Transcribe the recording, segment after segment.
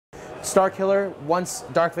Starkiller, once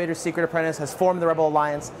Darth Vader's secret apprentice, has formed the Rebel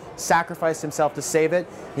Alliance, sacrificed himself to save it.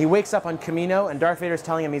 He wakes up on Kamino, and Darth Vader's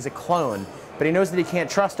telling him he's a clone. But he knows that he can't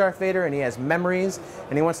trust Darth Vader, and he has memories,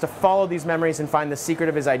 and he wants to follow these memories and find the secret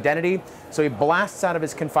of his identity. So he blasts out of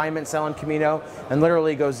his confinement cell on Kamino and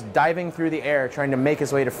literally goes diving through the air, trying to make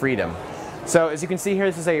his way to freedom. So as you can see here,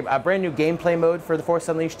 this is a brand new gameplay mode for The Force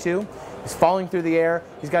Unleashed 2. He's falling through the air.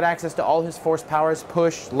 He's got access to all his Force powers,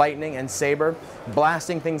 push, lightning, and saber,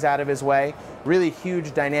 blasting things out of his way. Really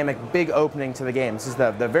huge, dynamic, big opening to the game. This is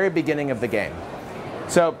the very beginning of the game.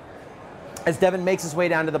 So as Devin makes his way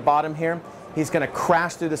down to the bottom here, he's going to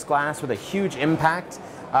crash through this glass with a huge impact.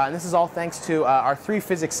 And this is all thanks to our 3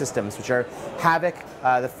 physics systems, which are Havoc,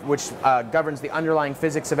 which governs the underlying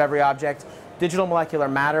physics of every object, digital molecular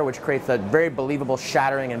matter, which creates a very believable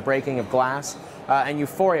shattering and breaking of glass, and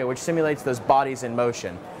Euphoria, which simulates those bodies in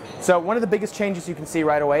motion. So one of the biggest changes you can see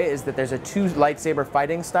right away is that there's a 2 lightsaber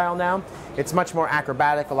fighting style now. It's much more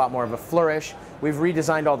acrobatic, a lot more of a flourish. We've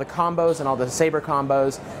redesigned all the combos and all the saber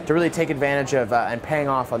combos to really take advantage of and paying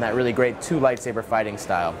off on that really great 2 lightsaber fighting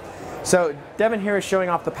style. So Devin here is showing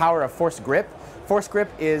off the power of Force Grip. Force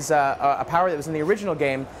Grip is a power that was in the original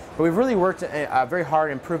game, but we've really worked very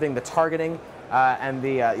hard improving the targeting and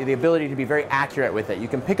the ability to be very accurate with it. You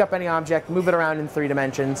can pick up any object, move it around in 3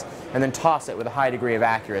 dimensions, and then toss it with a high degree of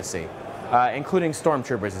accuracy, including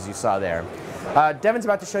stormtroopers, as you saw there. Devin's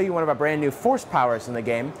about to show you one of our brand new Force powers in the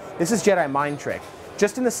game. This is Jedi Mind Trick.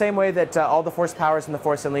 Just in the same way that all the Force powers in The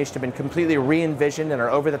Force Unleashed have been completely re-envisioned and are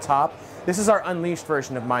over the top, this is our Unleashed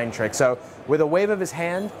version of Mind Trick. So with a wave of his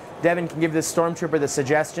hand, Devin can give this stormtrooper the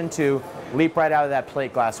suggestion to leap right out of that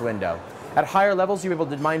plate glass window. At higher levels, you're able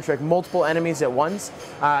to mind trick multiple enemies at once,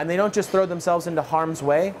 and they don't just throw themselves into harm's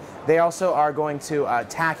way. They also are going to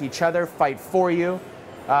attack each other, fight for you,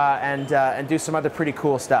 and do some other pretty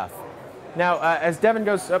cool stuff. Now, as Devin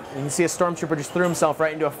goes up, you can see a stormtrooper just threw himself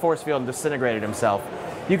right into a force field and disintegrated himself.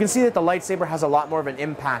 You can see that the lightsaber has a lot more of an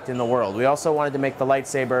impact in the world. We also wanted to make the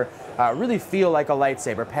lightsaber really feel like a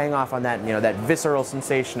lightsaber, paying off on that, that visceral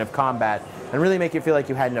sensation of combat, and really make you feel like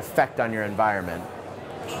you had an effect on your environment.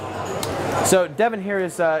 So Devin here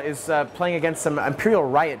is playing against some Imperial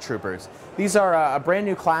Riot Troopers. These are a brand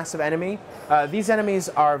new class of enemy. These enemies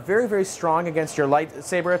are very, very strong against your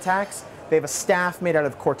lightsaber attacks. They have a staff made out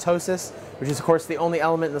of cortosis, which is, of course, the only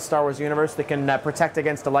element in the Star Wars universe that can protect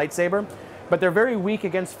against a lightsaber. But they're very weak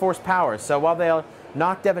against Force powers. So while they'll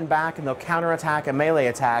knock Devin back and they'll counterattack a melee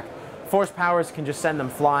attack, Force powers can just send them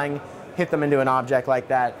flying, hit them into an object like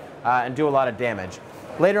that, and do a lot of damage.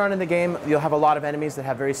 Later on in the game, you'll have a lot of enemies that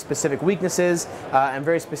have very specific weaknesses and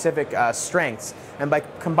very specific strengths. And by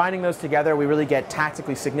combining those together, we really get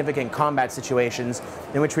tactically significant combat situations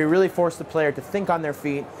in which we really force the player to think on their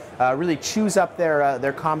feet, really choose up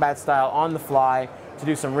their combat style on the fly to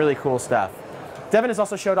do some really cool stuff. Devin has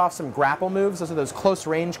also showed off some grapple moves. Those are those close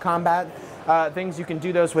range combat things. You can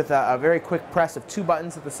do those with a very quick press of 2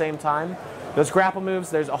 buttons at the same time. Those grapple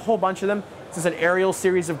moves, there's a whole bunch of them. This is an aerial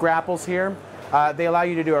series of grapples here. They allow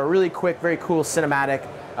you to do a really quick, very cool cinematic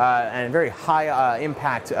and very high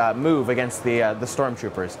impact move against the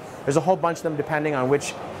stormtroopers. There's a whole bunch of them depending on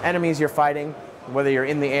which enemies you're fighting, whether you're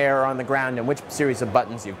in the air or on the ground, and which series of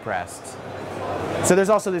buttons you've pressed. So there's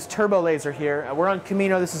also this turbo laser here. We're on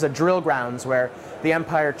Kamino. This is a drill grounds where the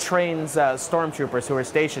Empire trains stormtroopers who are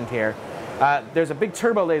stationed here. There's a big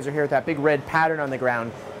turbo laser here with that big red pattern on the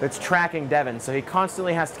ground that's tracking Devin, so he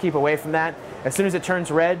constantly has to keep away from that. As soon as it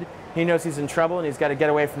turns red, he knows he's in trouble and he's got to get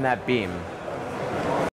away from that beam.